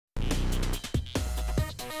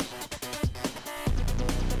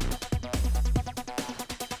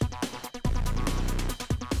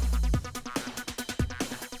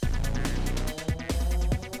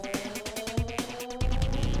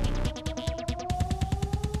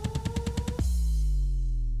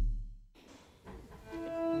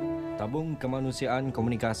Tabung Kemanusiaan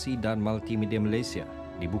Komunikasi dan Multimedia Malaysia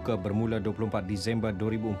dibuka bermula 24 Disember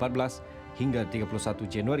 2014 hingga 31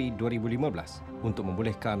 Januari 2015 untuk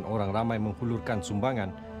membolehkan orang ramai menghulurkan sumbangan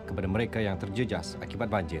kepada mereka yang terjejas akibat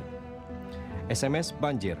banjir. SMS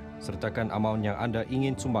banjir sertakan amaun yang anda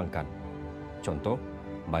ingin sumbangkan. Contoh,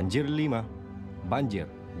 banjir 5, banjir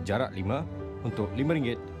jarak 5 untuk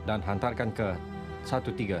RM5 dan hantarkan ke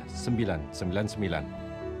 13999.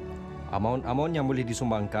 Amaun-amaun yang boleh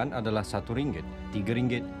disumbangkan adalah RM1,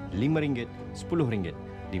 RM3, RM5, RM10,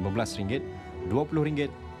 RM15, RM20,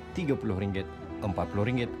 RM30,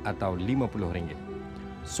 RM40 atau RM50.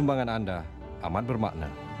 Sumbangan anda amat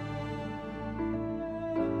bermakna.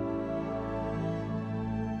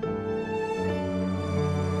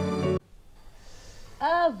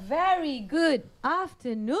 A very good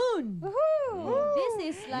afternoon.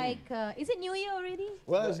 This is like, is it New Year already?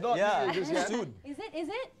 Well, it's not. Yeah, Just yet. soon. Is it? Is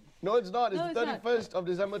it? No, it's not. It's No, the it's not. 31st of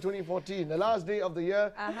December 2014, the last day of the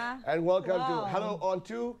year. And welcome to Hello On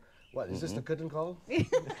 2. What, is this the curtain call?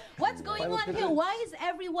 What's going Final on here? curtain. Why is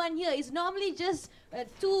everyone here? It's normally just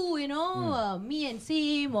two, you know, me and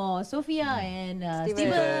Sim or Sophia and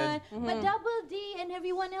Steven. But Double D and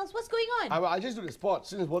everyone else, what's going on? I just do the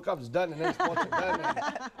sports. Since World Cup is done and then sports are done,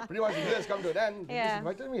 and pretty much the years come to an end. They just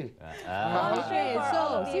invited me. Okay,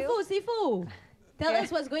 so Sifu. Tell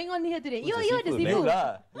us what's going on here today. You're the Sifu.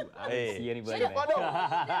 Hey. See anybody?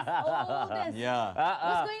 Oh, that's Yeah.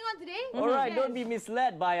 What's going on today? All right, don't be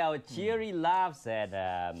misled by our cheery laughs and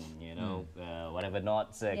whatever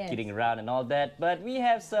not kidding around and all that. But we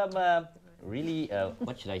have some really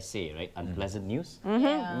what should I say, right? Unpleasant news.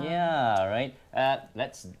 Yeah, right.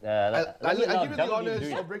 Let's. I'll give you the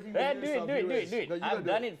honors of breaking the news. Do it. No, you I've gotta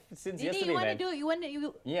done it since Didi, yesterday, you want to man. do? You want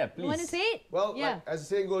to? Yeah, You want to please. say it? Well, yeah. like, as the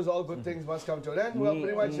saying goes, all good things must come to an end. Well,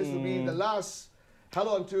 pretty much this will be the last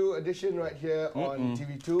Hello On 2 edition right here on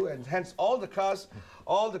TV2, and hence all the cast,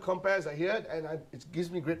 all the compares are here, and it gives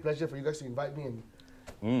me great pleasure for you guys to invite me and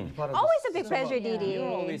be part of Always this. a big pleasure, Didi. You're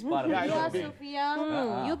always part of Yeah, I it. know. Yeah,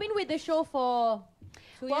 Sophia. You've been with the show for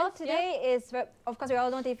 2 Well, years. today is, of course, we all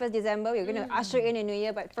know 31st December. We're going to usher in a new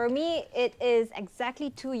year. But for me, it is exactly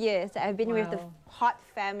 2 years that I've been with the Hot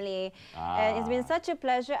family. And it's been such a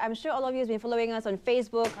pleasure. I'm sure all of you have been following us on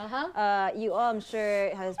Facebook. You all, I'm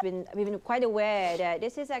sure, we've been quite aware that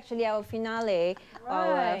this is actually our finale,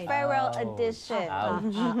 our farewell edition.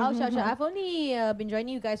 Ouch. I've only been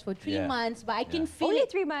joining you guys for 3 months, but I can feel Only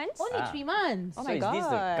it. 3 months? Only 3 months. Oh So my is this the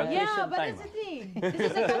God. calculation Yeah, but time? that's the thing. This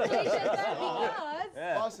is a calculation time because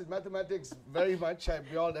Pass in mathematics very much.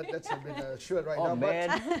 That's been assured right now.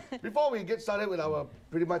 Man. But before we get started with our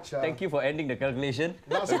pretty much Thank you for ending the calculation.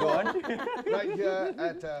 last one right here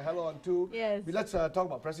at Hello On 2, Yes. let's talk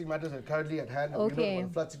about pressing matters that are currently at hand. Okay. We know about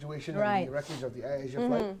the flood situation Right. and the wreckage of the Air Asia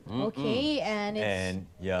flight. okay, and it's And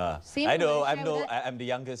yeah, Sim, I know, wanna share with us? I'm the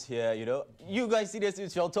youngest here, you know. You guys seriously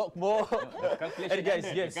shall talk more. Calculation And guys,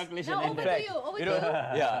 ended. yes. The calculation now ended. over to you. Over You to know, you.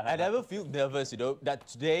 yeah, I never feel nervous, you know. That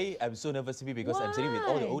today I'm so nervous to me because I'm sitting with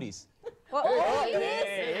all the Why? oldies. Well, it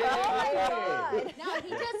is. Oh my God. Now he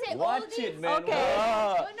just said Watch all it, this. man. Okay.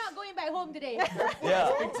 You're not going back home today. Yeah,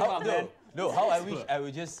 up, man. no, how I wish I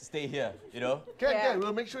would just stay here, you know. Can,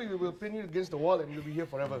 we'll make sure we'll pin you against the wall and you'll be here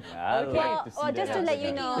forever. I like Well, to see well, just that to let happen.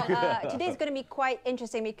 you know, today is going to be quite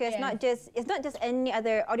interesting because it's not just any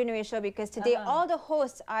other ordinary show, because today all the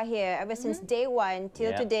hosts are here ever since day one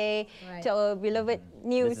till Yeah. today, Right. to our beloved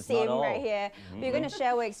new This is not Sim all. right here. We're going to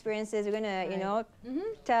share our experiences. We're going to, you know,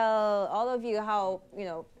 tell all of you how, you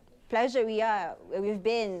know, pleasure we've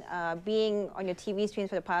been being on your TV screens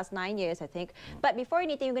for the past 9 years, I think. But before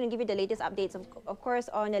anything, we're going to give you the latest updates, of course,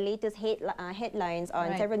 on the latest headlines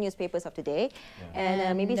on several newspapers of today.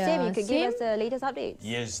 And maybe Sim, you could give us the latest updates.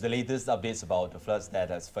 Yes, the latest updates about the floods that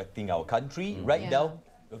are affecting our country right now.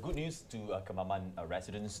 Good news to Kemaman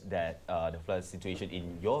residents that the flood situation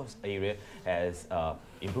in your area is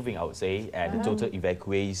improving, I would say, and the total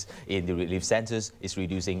evacuees in the relief centres is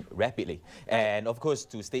reducing rapidly. And of course,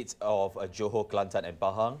 to states of Johor, Kelantan and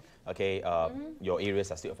Pahang, okay, your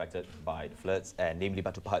areas are still affected by the floods, and namely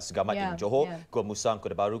Batu Pahat Segamat in Johor, Kuala Musang,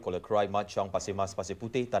 Kota Baru, Kuala Krai, Machang, Pasir Mas, Pasir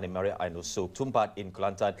Putih, Tanah Merah and also Tumpat in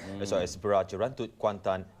Kelantan, as well as Beraja Rantut,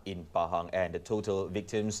 Kuantan in Pahang. And the total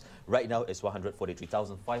victims right now is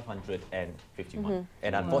 143,551.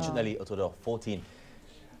 And unfortunately, a total of 14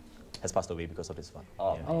 has passed away because of this flood.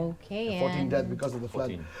 Oh. Yeah. Okay. 14 and- deaths because of the flood.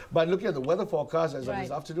 14. But looking at the weather forecast as of Right.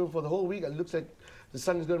 this afternoon for the whole week, it looks like the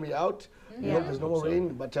sun is going to be out. We hope there's no Hope more so.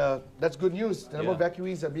 rain, but that's good news. The number of Yeah.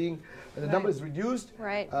 evacuees are being, the number is reduced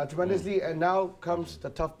Right. tremendously, and now comes the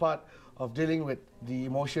tough part of dealing with the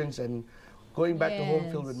emotions and going back to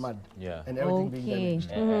home filled with Yes. mud Yeah. and everything being Okay.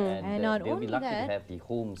 damaged. And not they'll be only lucky that- to have the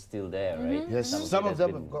home still there, right? Yes, some some it of has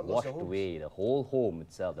them been have got lost their washed homes. away, the whole home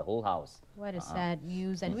itself, the whole house. What a sad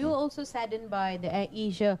news. And we were also saddened by the Air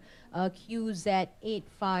Asia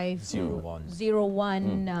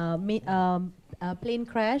QZ8501 plane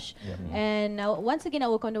crash. And once again,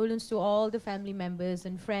 our condolence to all the family members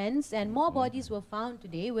and friends. And more bodies were found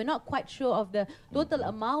today. We're not quite sure of the total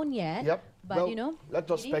amount yet. Yep. But well, you know, let's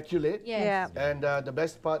not Didi? speculate. Yes. Yeah. And the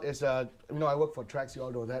best part is, I work for Trax, you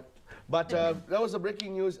all know that. But that was the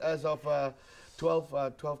breaking news as of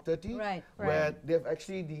 12:30, Right, where they've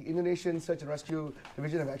actually, the Indonesian Search and Rescue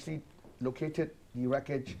Division have actually located the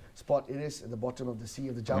wreckage spot. It is at the bottom of the sea,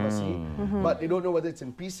 of the Java Sea. But they don't know whether it's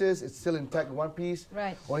in pieces, it's still intact in one piece.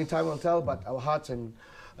 Right. Only time will tell, but our hearts and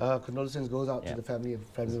condolences goes out to Yeah. the family and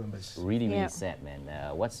family members. Really, really Yeah. sad, man.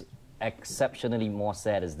 What's exceptionally more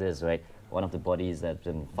sad is this, right? One of the bodies that's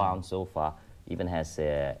been found so far even has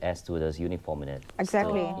a air stewardess uniform in it.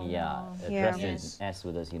 Exactly. So, yeah, Yeah. dressed in air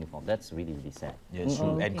stewardess uniform. That's really, really sad. Yes,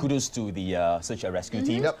 true. And kudos to the search and rescue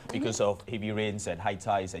team Yep. because of heavy rains and high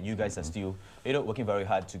tides, and you guys are still, working very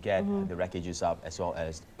hard to get the wreckages up as well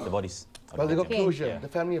as the bodies. Well, they got Okay. closure. Yeah. The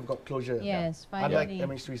family have got closure. Yes, Unlike finally.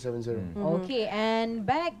 MH370. Okay, and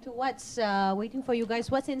back to what's waiting for you guys.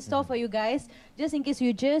 What's in store for you guys? Just in case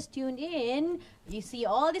you just tuned in, you see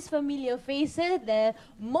all these familiar faces. There,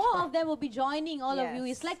 more of them will be joining all of you.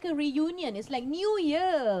 Yes. It's like a reunion. It's like New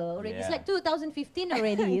Year already. It's Yeah. like 2015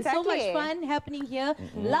 already. So much Exactly. fun happening here.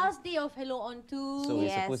 Last day of Hello On 2. So we're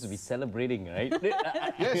Yes. supposed to be celebrating, right?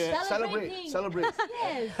 Yes, Celebrating. celebrate.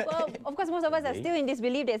 Yes. Well, of course, most of us are still in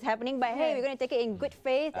disbelief that it's happening, but hey, we're going to take it in good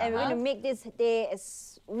faith and we're going to make this day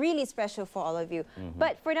really special for all of you.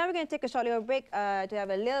 But for now, we're going to take a short little break to have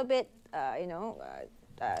a little bit,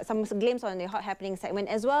 some glimpse on the hot happening segment,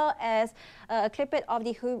 as well as a clip of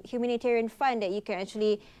the humanitarian fund that you can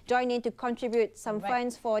actually join in to contribute some Right.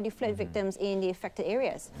 funds for the flood victims in the affected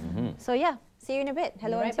areas. So yeah, see you in a bit.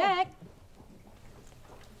 Hello, Right and Ted. back.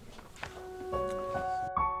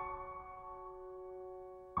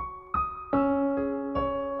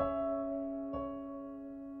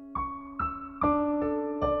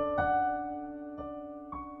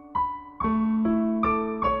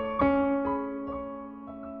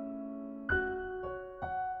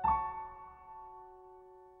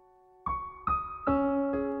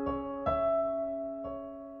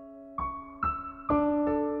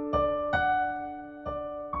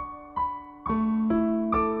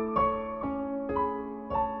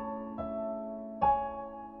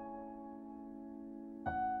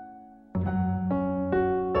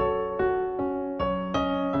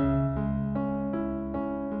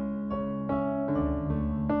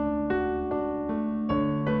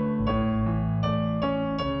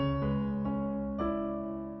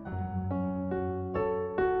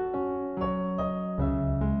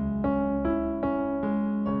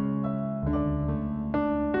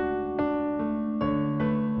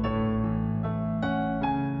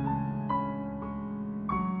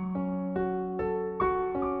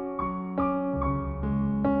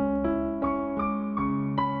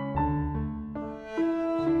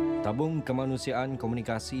 Tabung Kemanusiaan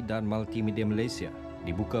Komunikasi dan Multimedia Malaysia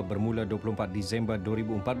dibuka bermula 24 Disember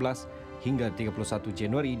 2014 hingga 31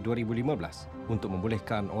 Januari 2015 untuk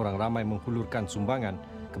membolehkan orang ramai menghulurkan sumbangan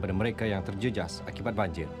kepada mereka yang terjejas akibat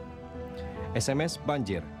banjir. SMS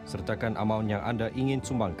banjir sertakan amaun yang anda ingin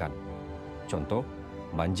sumbangkan. Contoh,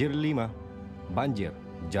 banjir 5, banjir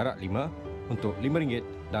jarak 5 untuk RM5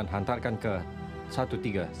 dan hantarkan ke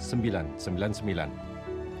 13999.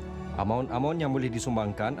 Amaun-amaun yang boleh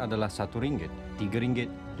disumbangkan adalah RM1, RM3,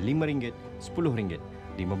 RM5, RM10,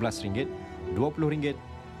 RM15, RM20,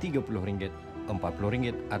 RM30,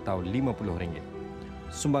 RM40 atau RM50.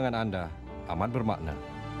 Sumbangan anda amat bermakna.